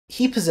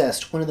He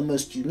possessed one of the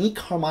most unique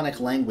harmonic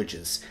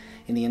languages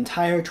in the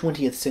entire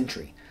 20th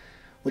century,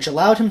 which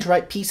allowed him to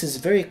write pieces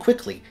very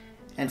quickly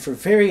and for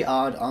very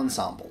odd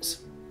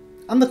ensembles.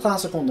 I'm the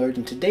Classical Nerd,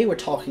 and today we're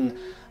talking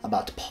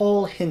about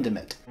Paul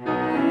Hindemith.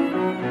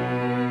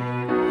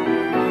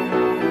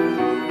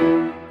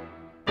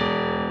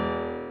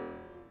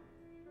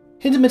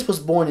 Hindemith was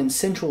born in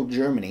central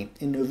Germany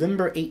in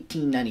November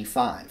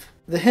 1895.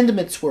 The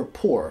Hindemiths were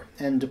poor,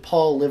 and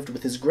Paul lived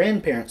with his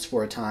grandparents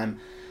for a time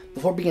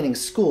before beginning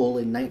school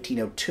in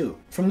 1902.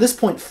 From this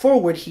point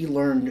forward, he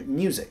learned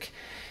music.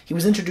 He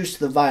was introduced to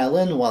the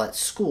violin while at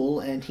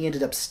school, and he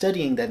ended up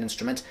studying that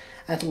instrument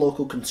at the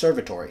local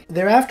conservatory.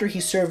 Thereafter,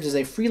 he served as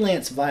a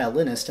freelance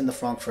violinist in the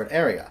Frankfurt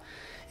area.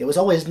 It was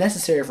always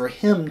necessary for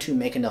him to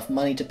make enough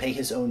money to pay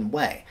his own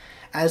way.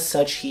 As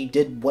such, he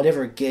did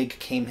whatever gig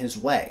came his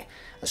way.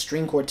 A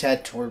string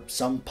quartet or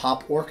some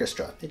pop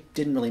orchestra. It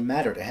didn't really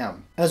matter to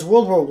him. As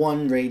World War I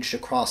raged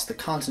across the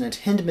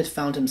continent, Hindemith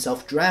found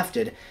himself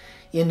drafted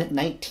in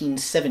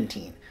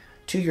 1917,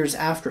 2 years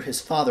after his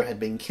father had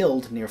been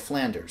killed near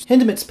Flanders.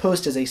 Hindemith's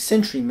post as a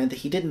sentry meant that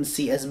he didn't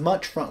see as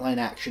much frontline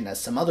action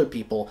as some other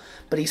people,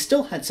 but he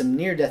still had some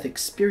near-death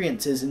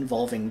experiences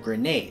involving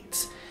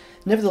grenades.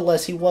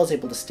 Nevertheless, he was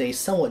able to stay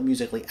somewhat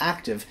musically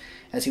active,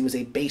 as he was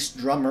a bass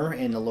drummer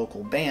in a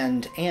local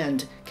band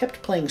and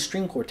kept playing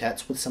string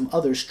quartets with some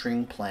other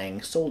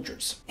string-playing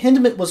soldiers.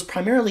 Hindemith was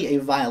primarily a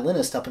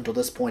violinist up until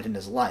this point in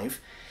his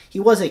life. He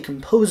was a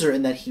composer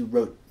in that he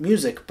wrote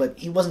music, but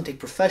he wasn't a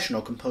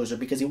professional composer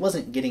because he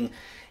wasn't getting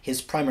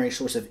his primary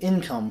source of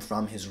income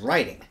from his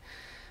writing.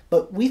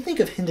 But we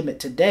think of Hindemith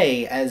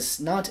today as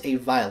not a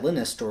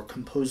violinist or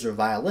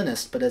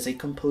composer-violinist, but as a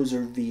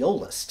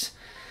composer-violist.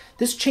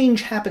 This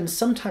change happened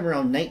sometime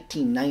around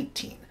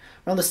 1919,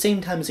 around the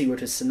same time as he wrote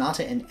his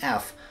Sonata in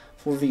F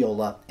for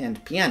viola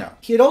and piano.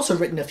 He had also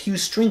written a few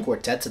string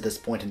quartets at this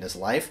point in his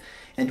life,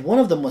 and one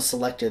of them was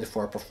selected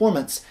for a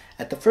performance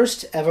at the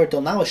first ever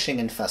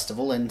Donaueschingen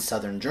Festival in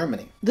southern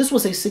Germany. This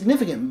was a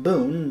significant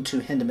boon to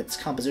Hindemith's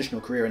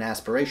compositional career and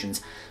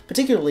aspirations,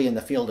 particularly in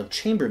the field of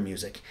chamber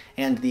music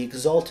and the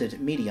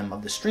exalted medium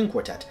of the string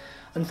quartet.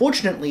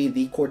 Unfortunately,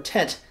 the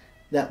quartet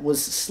that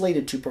was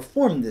slated to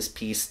perform this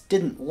piece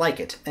didn't like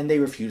it, and they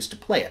refused to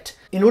play it.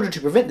 In order to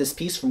prevent this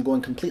piece from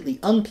going completely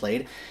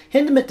unplayed,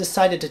 Hindemith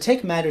decided to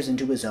take matters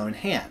into his own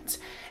hands,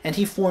 and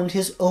he formed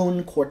his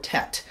own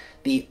quartet,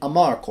 the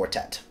Amar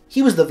Quartet.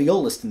 He was the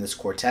violist in this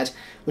quartet,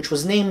 which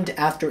was named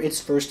after its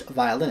first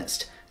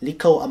violinist,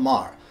 Lico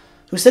Amar,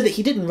 who said that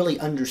he didn't really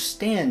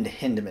understand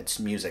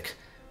Hindemith's music,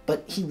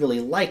 but he really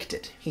liked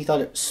it. He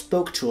thought it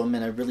spoke to him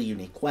in a really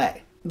unique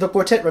way. The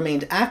quartet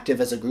remained active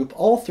as a group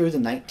all through the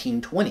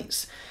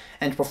 1920s,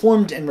 and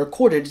performed and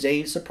recorded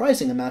a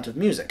surprising amount of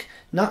music,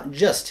 not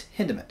just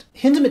Hindemith.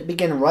 Hindemith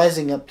began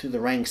rising up through the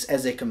ranks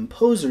as a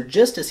composer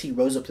just as he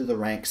rose up through the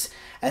ranks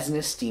as an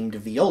esteemed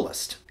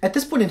violist. At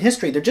this point in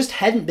history, there just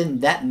hadn't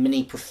been that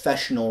many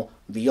professional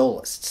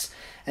violists,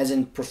 as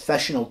in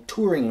professional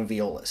touring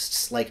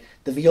violists, like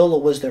the viola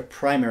was their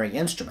primary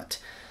instrument.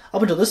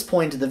 Up until this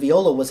point, the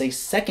viola was a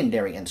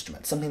secondary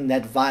instrument, something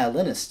that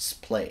violinists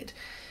played.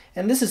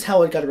 And this is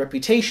how it got a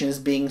reputation as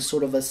being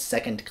sort of a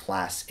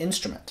second-class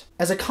instrument.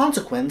 As a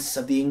consequence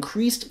of the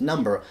increased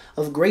number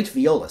of great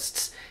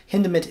violists,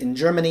 Hindemith in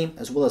Germany,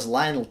 as well as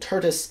Lionel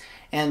Tertis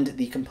and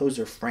the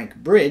composer Frank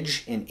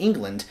Bridge in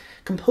England,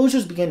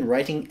 composers began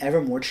writing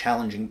ever more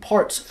challenging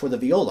parts for the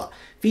viola,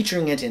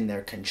 featuring it in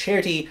their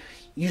concerti,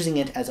 using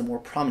it as a more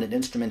prominent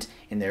instrument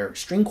in their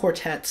string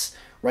quartets,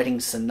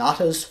 writing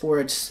sonatas for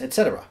it,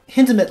 etc.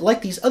 Hindemith,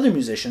 like these other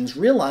musicians,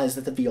 realized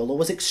that the viola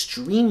was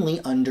extremely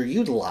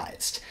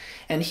underutilized,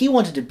 and he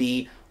wanted to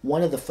be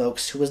one of the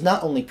folks who was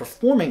not only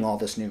performing all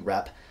this new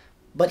rep,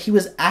 but he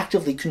was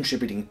actively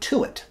contributing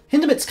to it.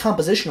 Hindemith's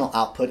compositional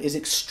output is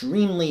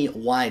extremely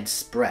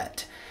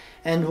widespread,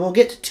 and we'll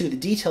get to the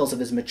details of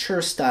his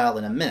mature style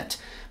in a minute,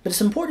 but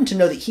it's important to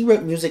know that he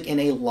wrote music in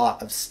a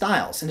lot of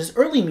styles, and his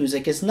early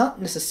music is not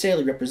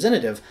necessarily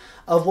representative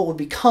of what would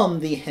become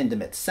the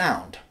Hindemith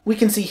sound. We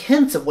can see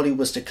hints of what he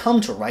was to come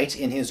to write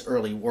in his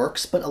early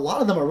works, but a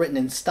lot of them are written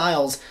in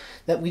styles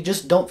that we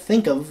just don't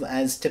think of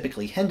as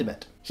typically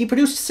Hindemith. He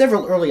produced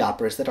several early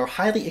operas that are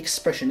highly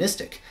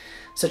expressionistic,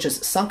 such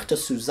as Sancta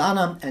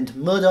Susanna and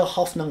Mörder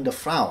Hoffnung der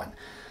Frauen,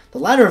 the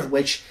latter of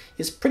which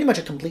is pretty much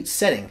a complete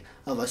setting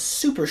of a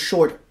super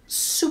short,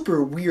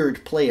 super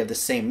weird play of the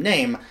same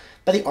name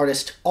by the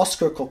artist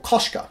Oskar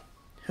Kokoschka,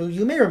 who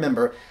you may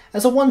remember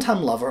as a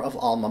one-time lover of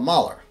Alma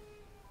Mahler,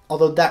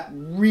 although that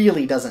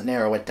really doesn't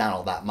narrow it down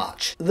all that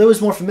much. Those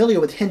more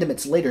familiar with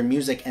Hindemith's later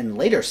music and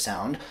later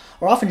sound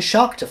are often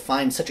shocked to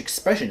find such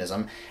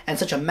expressionism and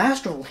such a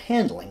masterful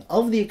handling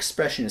of the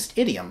expressionist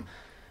idiom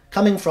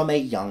coming from a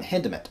young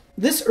Hindemith.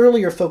 This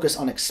earlier focus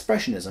on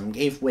expressionism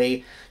gave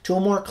way to a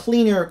more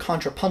cleaner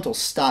contrapuntal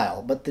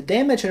style, but the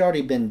damage had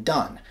already been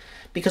done,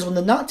 because when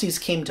the Nazis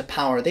came to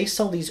power, they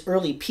saw these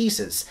early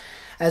pieces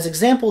as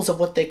examples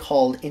of what they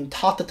called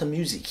Entatelte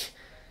Musik,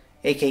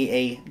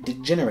 aka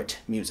degenerate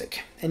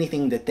music.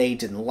 Anything that they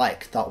didn't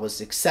like, thought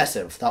was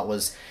excessive, thought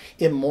was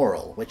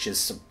immoral, which is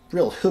some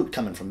real hoot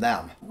coming from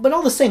them. But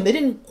all the same, they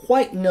didn't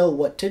quite know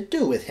what to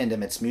do with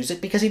Hindemith's music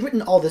because he'd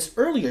written all this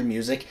earlier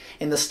music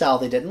in the style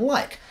they didn't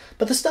like.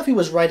 But the stuff he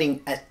was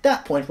writing at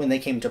that point when they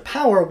came to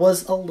power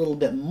was a little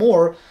bit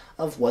more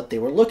of what they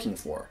were looking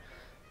for.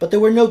 But there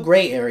were no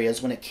gray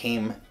areas when it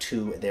came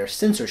to their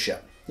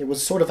censorship. It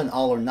was sort of an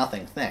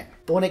all-or-nothing thing.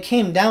 But when it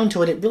came down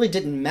to it, it really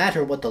didn't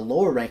matter what the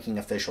lower-ranking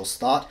officials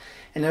thought,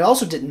 and it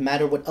also didn't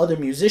matter what other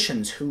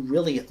musicians who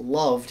really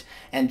loved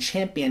and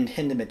championed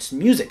Hindemith's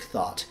music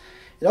thought.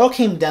 It all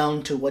came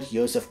down to what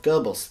Joseph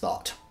Goebbels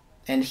thought,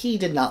 and he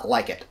did not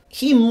like it.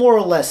 He more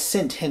or less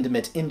sent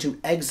Hindemith into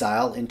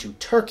exile into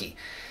Turkey,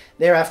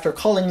 thereafter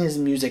calling his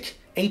music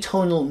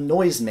atonal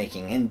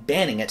noise-making and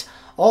banning it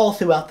all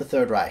throughout the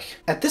Third Reich.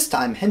 At this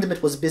time,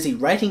 Hindemith was busy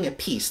writing a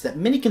piece that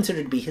many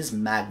considered to be his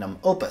magnum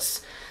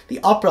opus, the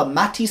opera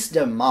Matthäus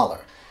der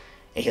Maler,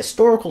 a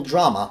historical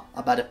drama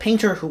about a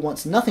painter who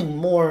wants nothing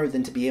more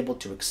than to be able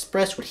to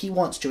express what he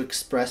wants to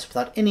express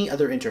without any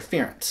other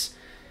interference.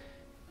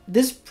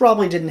 This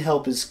probably didn't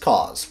help his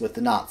cause with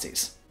the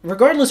Nazis.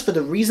 Regardless for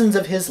the reasons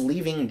of his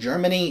leaving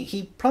Germany,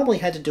 he probably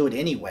had to do it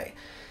anyway.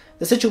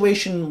 The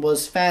situation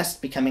was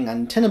fast becoming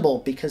untenable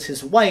because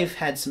his wife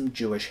had some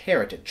Jewish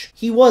heritage.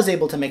 He was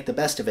able to make the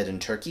best of it in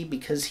Turkey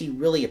because he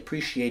really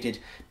appreciated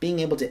being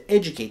able to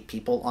educate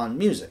people on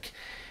music,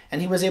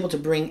 and he was able to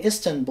bring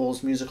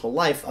Istanbul's musical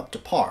life up to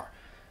par.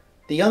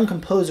 The young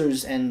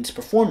composers and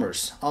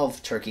performers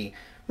of Turkey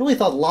really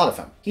thought a lot of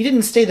him. He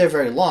didn't stay there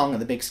very long in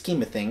the big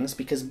scheme of things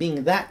because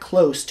being that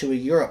close to a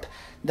Europe,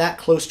 that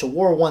close to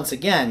war once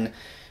again,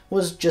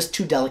 was just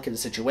too delicate a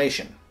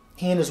situation.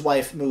 He and his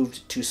wife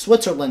moved to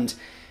Switzerland,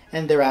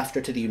 and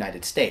thereafter to the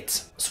United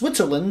States.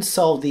 Switzerland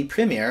saw the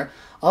premiere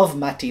of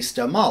Matthäus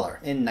der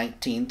Maler in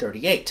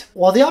 1938.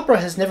 While the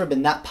opera has never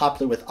been that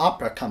popular with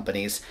opera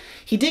companies,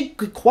 he did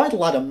get quite a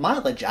lot of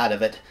mileage out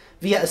of it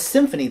via a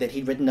symphony that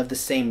he'd written of the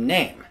same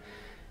name.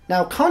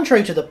 Now,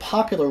 contrary to the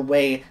popular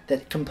way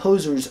that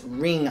composers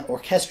wring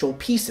orchestral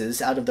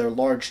pieces out of their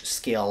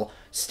large-scale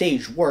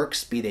stage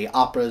works, be they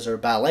operas or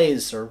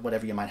ballets or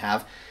whatever you might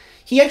have,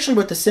 he actually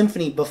wrote the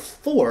symphony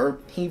before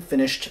he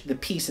finished the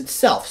piece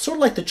itself, sort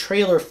of like the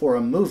trailer for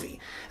a movie,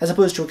 as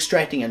opposed to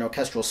extracting an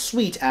orchestral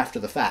suite after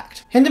the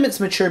fact. Hindemith's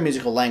mature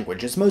musical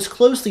language is most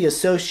closely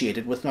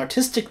associated with an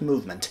artistic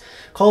movement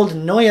called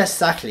Neue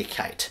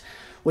Sachlichkeit,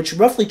 which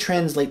roughly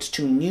translates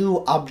to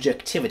new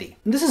objectivity.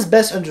 And this is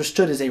best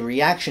understood as a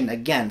reaction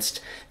against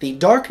the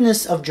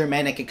darkness of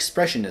Germanic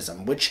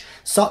expressionism, which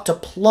sought to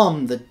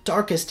plumb the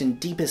darkest and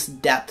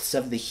deepest depths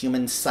of the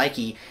human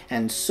psyche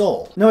and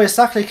soul. Neue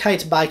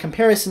Sachlichkeit, by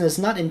comparison, is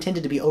not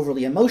intended to be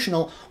overly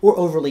emotional or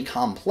overly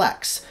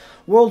complex.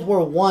 World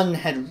War I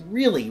had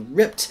really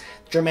ripped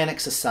Germanic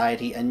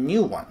society a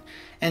new one,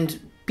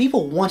 and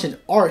people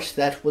wanted art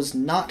that was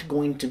not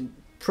going to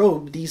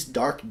probe these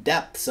dark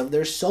depths of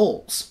their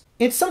souls.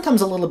 It's sometimes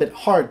a little bit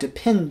hard to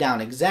pin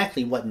down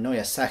exactly what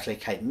Neue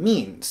Sachlichkeit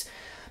means,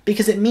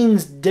 because it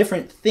means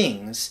different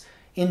things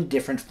in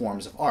different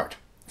forms of art.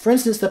 For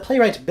instance, the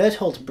playwright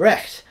Bertolt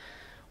Brecht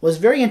was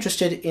very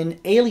interested in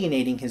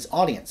alienating his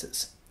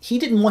audiences. He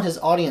didn't want his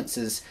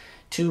audiences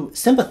to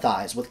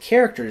sympathize with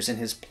characters in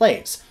his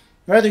plays.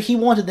 Rather, he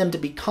wanted them to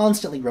be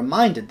constantly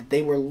reminded that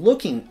they were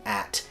looking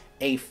at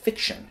a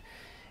fiction.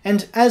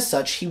 And as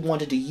such, he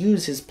wanted to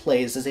use his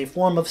plays as a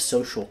form of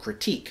social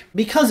critique.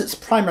 Because its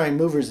primary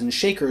movers and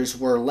shakers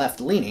were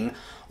left-leaning,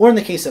 or in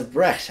the case of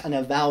Brecht, an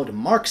avowed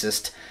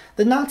Marxist,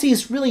 the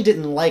Nazis really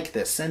didn't like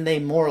this, and they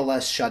more or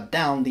less shut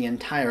down the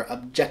entire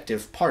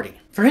objective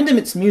party. For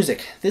Hindemith's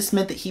music, this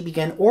meant that he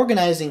began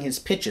organizing his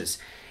pitches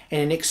in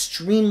an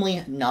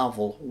extremely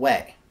novel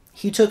way.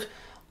 He took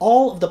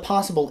all of the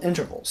possible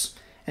intervals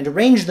and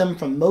arranged them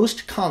from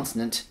most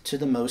consonant to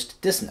the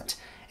most dissonant,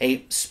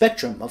 a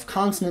spectrum of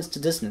consonance to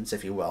dissonance,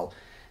 if you will,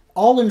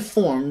 all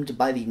informed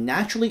by the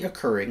naturally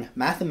occurring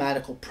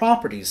mathematical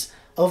properties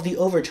of the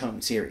overtone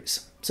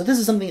series. So this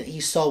is something that he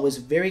saw was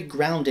very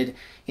grounded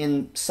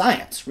in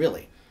science,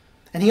 really.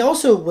 And he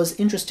also was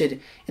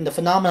interested in the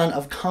phenomenon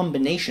of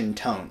combination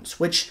tones,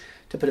 which,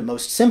 to put it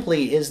most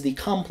simply, is the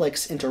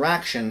complex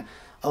interaction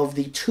of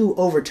the two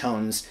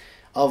overtones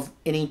of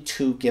any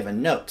two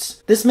given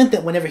notes. This meant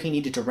that whenever he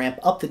needed to ramp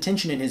up the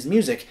tension in his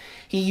music,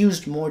 he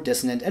used more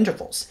dissonant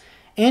intervals.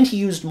 And he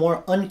used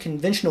more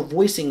unconventional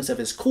voicings of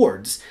his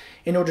chords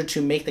in order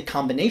to make the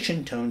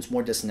combination tones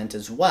more dissonant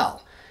as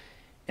well.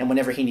 And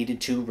whenever he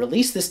needed to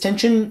release this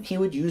tension, he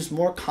would use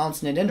more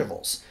consonant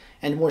intervals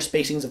and more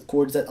spacings of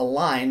chords that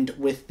aligned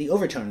with the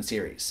overtone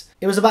series.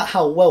 It was about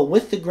how well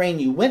with the grain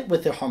you went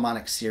with the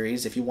harmonic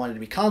series if you wanted to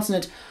be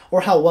consonant,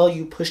 or how well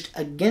you pushed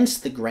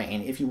against the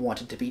grain if you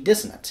wanted to be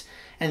dissonant.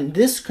 And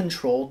this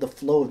controlled the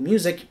flow of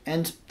music,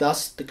 and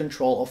thus the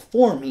control of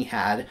form he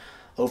had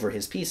over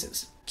his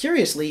pieces.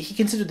 Curiously, he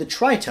considered the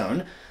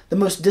tritone, the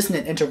most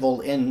dissonant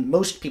interval in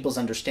most people's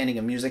understanding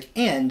of music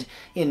and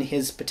in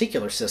his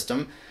particular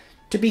system,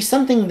 to be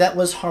something that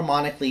was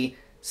harmonically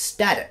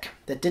static,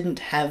 that didn't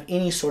have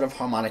any sort of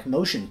harmonic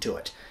motion to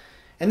it.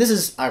 And this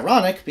is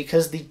ironic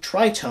because the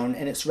tritone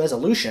and its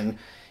resolution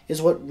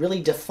is what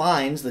really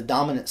defines the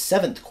dominant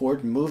seventh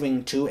chord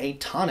moving to a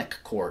tonic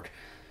chord,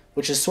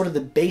 which is sort of the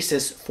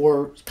basis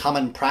for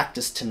common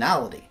practice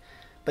tonality.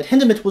 But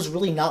Hindemith was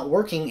really not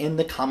working in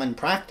the common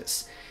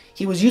practice.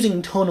 He was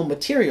using tonal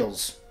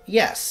materials.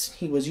 Yes,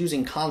 he was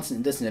using consonant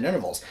and dissonant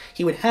intervals.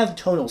 He would have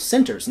tonal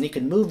centers, and he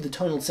could move the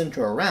tonal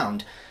center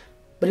around,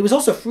 but he was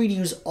also free to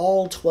use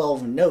all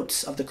 12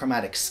 notes of the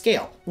chromatic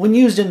scale. When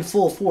used in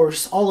full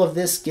force, all of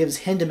this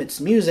gives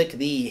Hindemith's music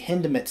the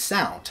Hindemith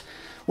sound,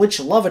 which,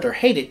 love it or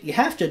hate it, you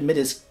have to admit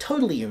is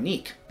totally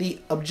unique.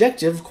 The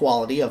objective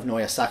quality of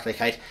Neue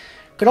Sachlichkeit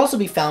could also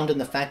be found in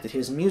the fact that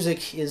his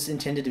music is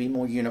intended to be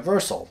more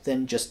universal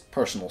than just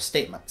personal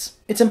statements.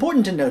 It's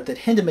important to note that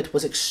Hindemith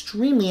was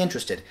extremely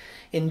interested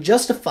in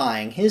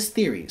justifying his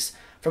theories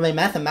from a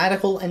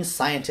mathematical and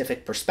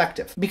scientific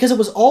perspective, because it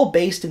was all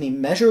based in the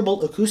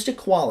measurable acoustic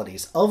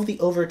qualities of the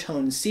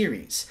overtone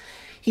series.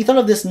 He thought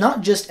of this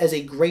not just as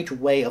a great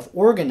way of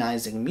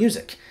organizing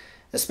music,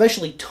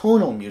 especially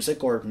tonal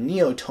music or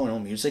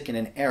neotonal music in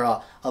an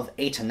era of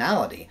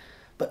atonality,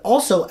 but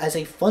also as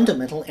a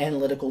fundamental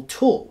analytical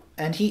tool,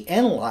 and he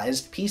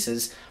analyzed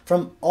pieces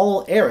from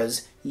all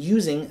eras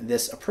using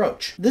this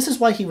approach. This is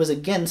why he was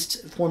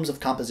against forms of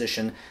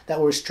composition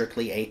that were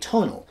strictly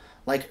atonal,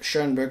 like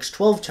Schoenberg's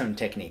 12-tone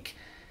technique.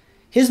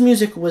 His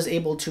music was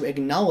able to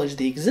acknowledge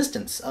the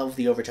existence of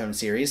the overtone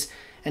series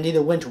and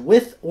either went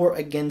with or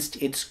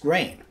against its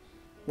grain,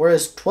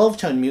 whereas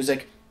 12-tone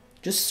music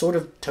just sort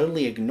of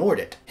totally ignored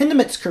it.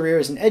 Hindemith's career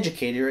as an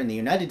educator in the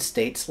United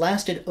States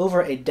lasted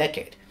over a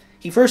decade.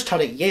 He first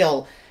taught at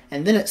Yale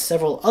and then at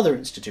several other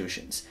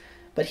institutions,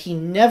 but he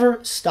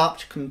never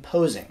stopped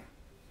composing,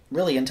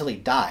 really until he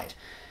died,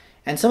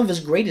 and some of his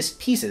greatest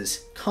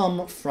pieces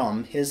come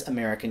from his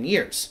American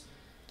years.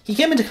 He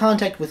came into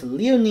contact with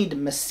Leonid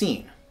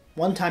Messine,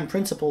 one-time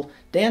principal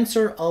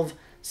dancer of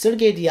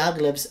Sergei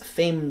Diaghilev's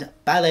famed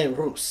Ballet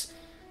Russe,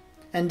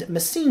 and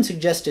Messine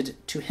suggested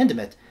to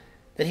Hindemith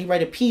that he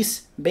write a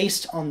piece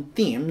based on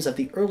themes of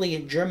the early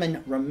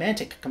German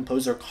Romantic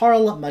composer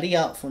Karl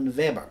Maria von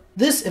Weber.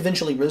 This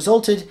eventually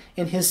resulted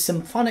in his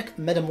Symphonic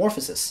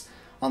Metamorphosis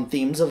on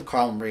themes of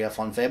Karl Maria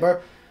von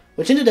Weber,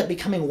 which ended up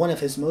becoming one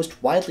of his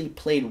most widely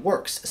played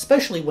works,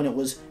 especially when it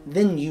was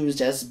then used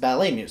as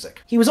ballet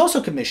music. He was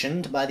also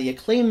commissioned by the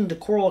acclaimed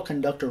choral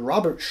conductor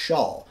Robert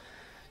Schaal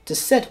to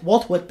set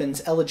Walt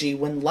Whitman's elegy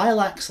When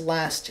Lilacs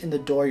Last in the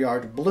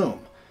Dooryard Bloom,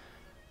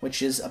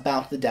 which is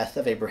about the death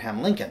of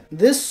Abraham Lincoln.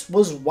 This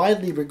was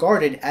widely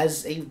regarded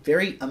as a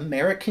very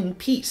American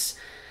piece,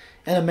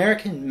 an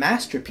American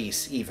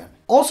masterpiece even.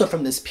 Also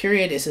from this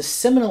period is his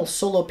seminal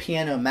solo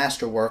piano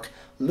masterwork,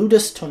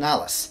 Ludus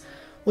Tonalis,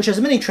 which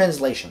has many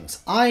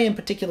translations. I, in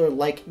particular,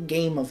 like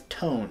Game of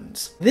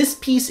Tones. This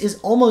piece is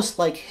almost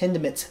like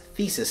Hindemith's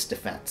thesis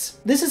defense.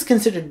 This is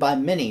considered by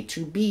many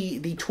to be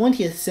the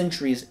 20th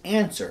century's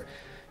answer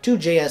to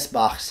J.S.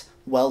 Bach's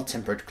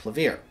Well-Tempered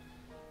Clavier.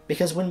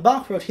 Because when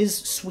Bach wrote his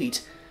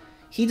suite,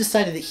 he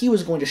decided that he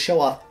was going to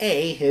show off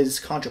A, his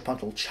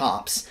contrapuntal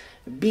chops,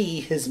 B,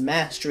 his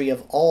mastery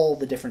of all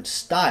the different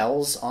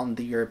styles on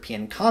the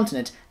European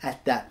continent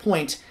at that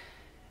point,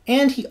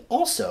 and he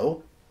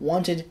also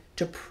wanted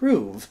to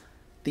prove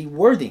the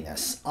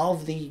worthiness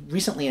of the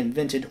recently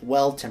invented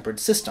well-tempered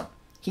system.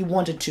 He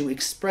wanted to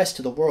express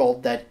to the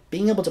world that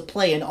being able to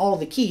play in all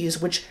the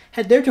keys, which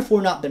had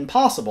theretofore not been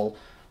possible,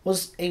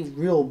 was a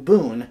real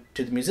boon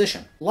to the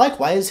musician.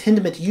 Likewise,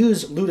 Hindemith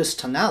used Ludus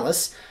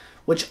Tonalis,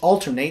 which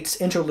alternates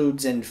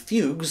interludes and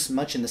fugues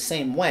much in the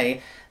same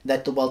way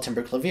that the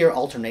Well-Tempered Clavier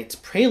alternates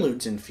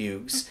preludes and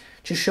fugues,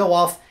 to show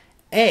off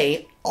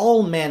A,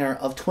 all manner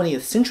of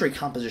 20th century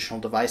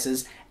compositional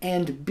devices,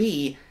 and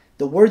B,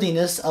 the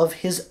worthiness of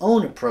his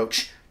own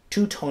approach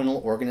to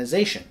tonal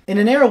organization. In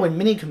an era when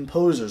many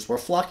composers were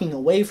flocking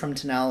away from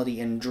tonality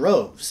in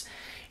droves,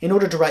 in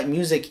order to write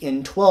music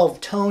in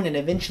 12-tone and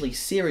eventually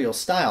serial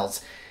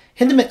styles,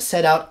 Hindemith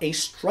set out a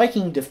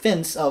striking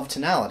defense of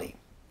tonality,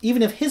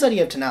 even if his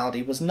idea of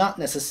tonality was not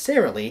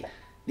necessarily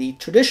the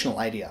traditional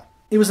idea.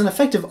 It was an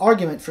effective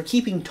argument for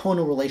keeping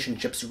tonal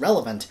relationships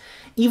relevant,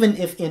 even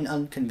if in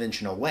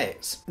unconventional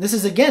ways. This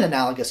is again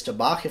analogous to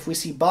Bach if we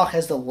see Bach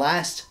as the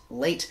last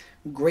late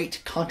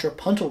great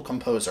contrapuntal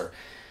composer,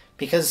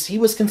 because he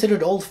was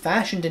considered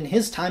old-fashioned in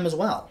his time as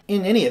well.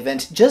 In any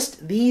event,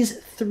 just these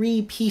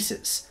three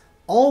pieces,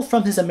 all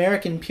from his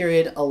American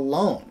period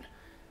alone,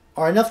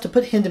 are enough to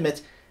put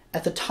Hindemith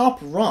at the top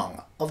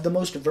rung of the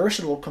most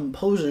versatile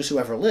composers who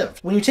ever lived.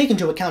 When you take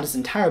into account his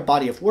entire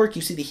body of work,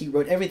 you see that he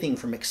wrote everything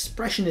from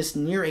expressionist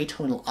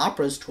near-atonal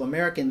operas to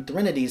American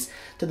threnodies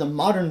to the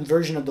modern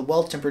version of the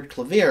Well-Tempered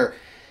Clavier,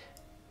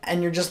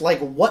 and you're just like,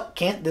 what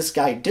can't this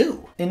guy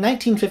do? In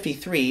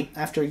 1953,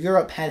 after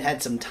Europe had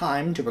had some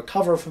time to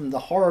recover from the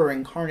horror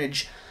and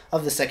carnage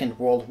of the Second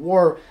World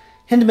War,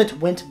 Hindemith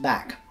went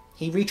back.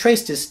 He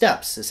retraced his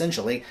steps,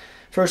 essentially,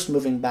 first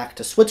moving back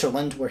to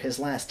Switzerland, where his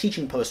last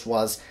teaching post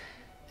was,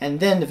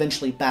 and then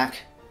eventually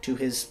back to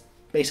his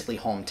basically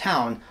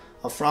hometown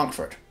of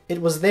Frankfurt.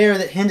 It was there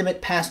that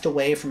Hindemith passed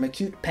away from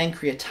acute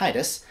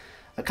pancreatitis,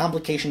 a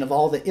complication of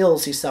all the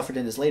ills he suffered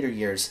in his later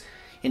years,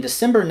 in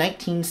December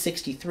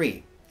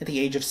 1963, at the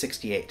age of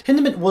 68.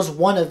 Hindemith was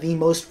one of the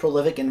most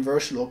prolific and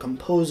versatile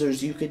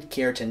composers you could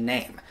care to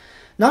name,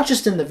 not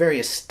just in the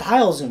various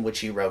styles in which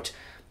he wrote,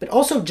 but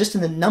also just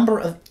in the number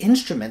of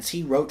instruments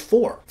he wrote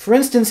for. For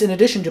instance, in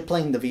addition to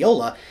playing the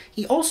viola,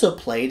 he also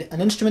played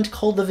an instrument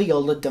called the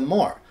viola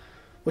d'amore,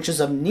 which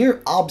is a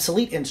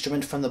near-obsolete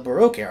instrument from the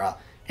Baroque era,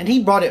 and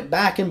he brought it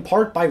back in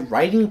part by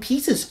writing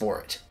pieces for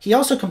it. He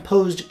also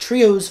composed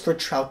trios for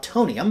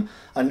trautonium,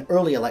 an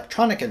early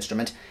electronic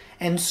instrument,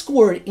 and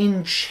scored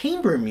in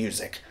chamber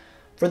music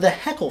for the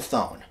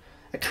heckelphone,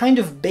 a kind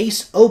of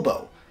bass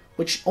oboe,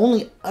 which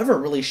only ever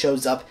really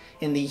shows up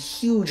in the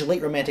huge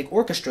late Romantic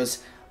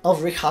orchestras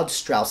of Richard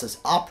Strauss's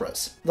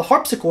operas. The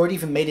harpsichord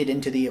even made it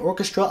into the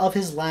orchestra of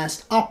his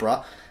last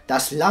opera,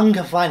 Das lange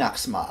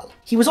Weihnachtsmahl.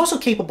 He was also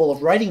capable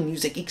of writing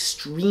music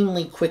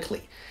extremely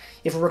quickly.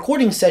 If a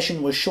recording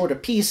session was short a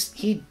piece,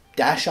 he'd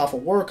dash off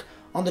of work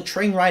on the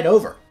train ride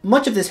over.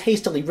 Much of this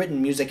hastily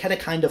written music had a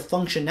kind of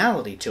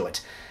functionality to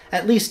it,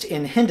 at least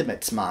in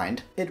Hindemith's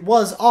mind. It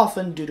was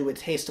often, due to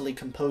its hastily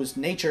composed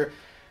nature,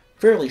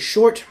 fairly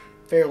short,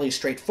 fairly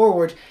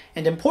straightforward,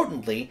 and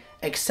importantly,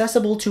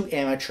 accessible to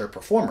amateur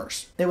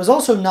performers. It was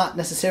also not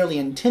necessarily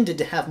intended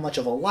to have much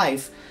of a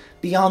life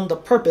beyond the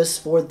purpose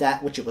for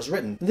that which it was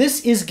written.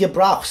 This is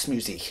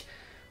Gebrauchsmusik,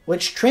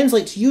 which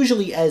translates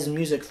usually as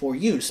music for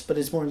use, but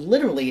is more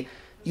literally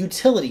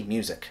utility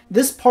music.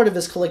 This part of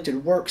his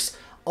collected works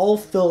all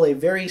fill a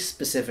very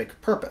specific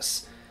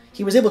purpose.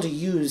 He was able to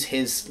use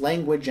his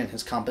language and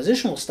his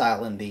compositional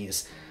style in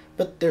these,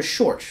 but they're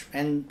short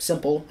and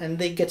simple, and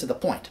they get to the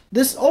point.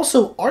 This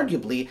also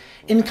arguably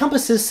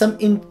encompasses some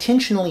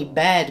intentionally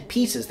bad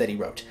pieces that he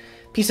wrote,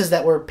 pieces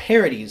that were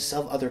parodies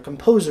of other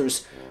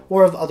composers,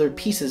 or of other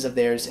pieces of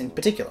theirs in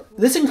particular.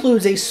 This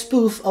includes a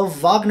spoof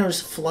of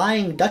Wagner's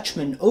Flying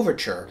Dutchman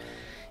overture,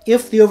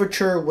 if the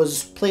overture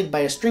was played by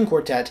a string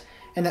quartet,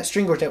 and that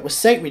string quartet was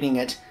sight-reading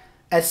it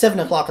at 7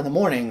 o'clock in the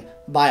morning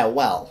by a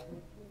well.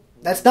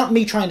 That's not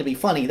me trying to be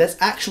funny, that's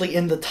actually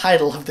in the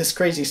title of this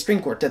crazy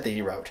string quartet that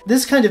he wrote.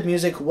 This kind of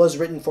music was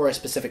written for a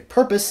specific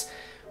purpose,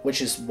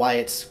 which is why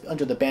it's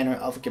under the banner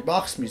of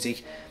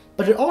Gebrauchsmusik,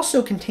 but it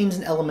also contains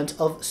an element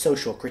of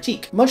social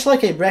critique. Much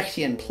like a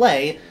Brechtian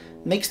play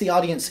makes the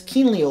audience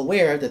keenly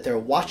aware that they're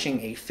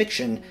watching a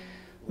fiction,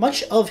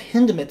 much of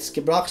Hindemith's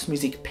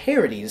Gebrauchsmusik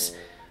parodies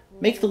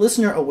make the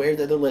listener aware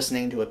that they're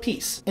listening to a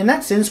piece. In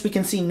that sense, we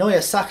can see Neue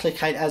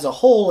Sachlichkeit as a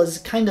whole as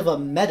kind of a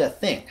meta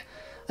thing,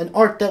 an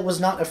art that was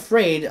not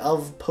afraid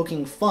of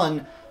poking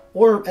fun,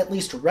 or at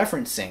least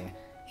referencing,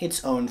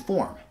 its own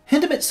form.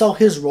 Hindemith saw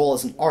his role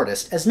as an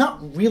artist as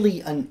not really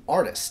an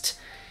artist.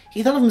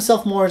 He thought of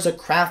himself more as a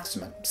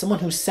craftsman, someone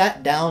who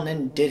sat down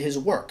and did his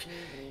work.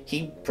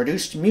 He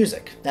produced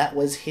music. That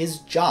was his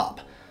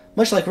job.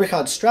 Much like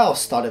Richard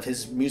Strauss thought of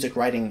his music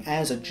writing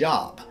as a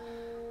job.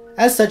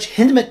 As such,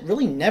 Hindemith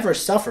really never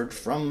suffered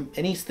from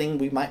anything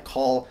we might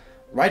call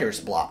writer's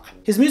block.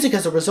 His music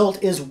as a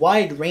result is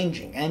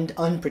wide-ranging and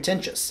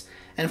unpretentious,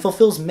 and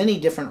fulfills many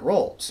different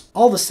roles.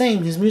 All the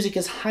same, his music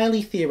is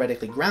highly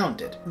theoretically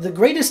grounded. The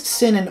greatest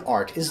sin in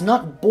art is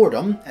not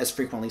boredom, as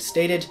frequently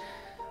stated,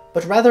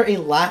 but rather a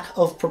lack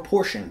of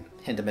proportion,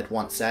 Hindemith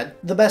once said.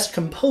 The best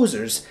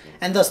composers,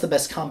 and thus the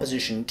best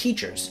composition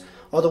teachers,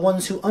 are the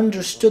ones who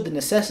understood the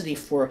necessity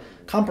for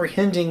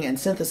comprehending and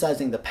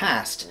synthesizing the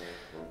past,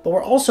 but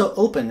were also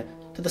open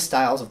to the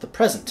styles of the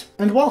present.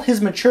 And while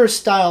his mature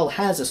style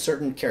has a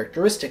certain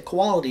characteristic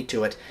quality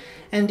to it,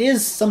 and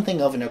is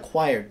something of an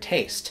acquired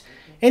taste,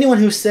 anyone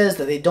who says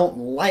that they don't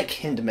like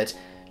Hindemith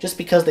just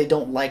because they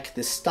don't like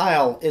this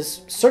style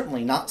is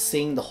certainly not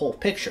seeing the whole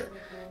picture,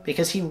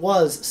 because he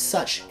was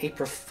such a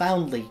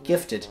profoundly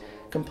gifted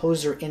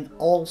composer in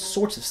all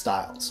sorts of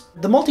styles.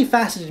 The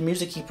multifaceted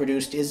music he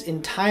produced is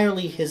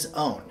entirely his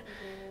own,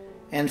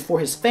 and for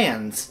his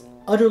fans,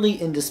 utterly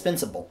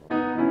indispensable.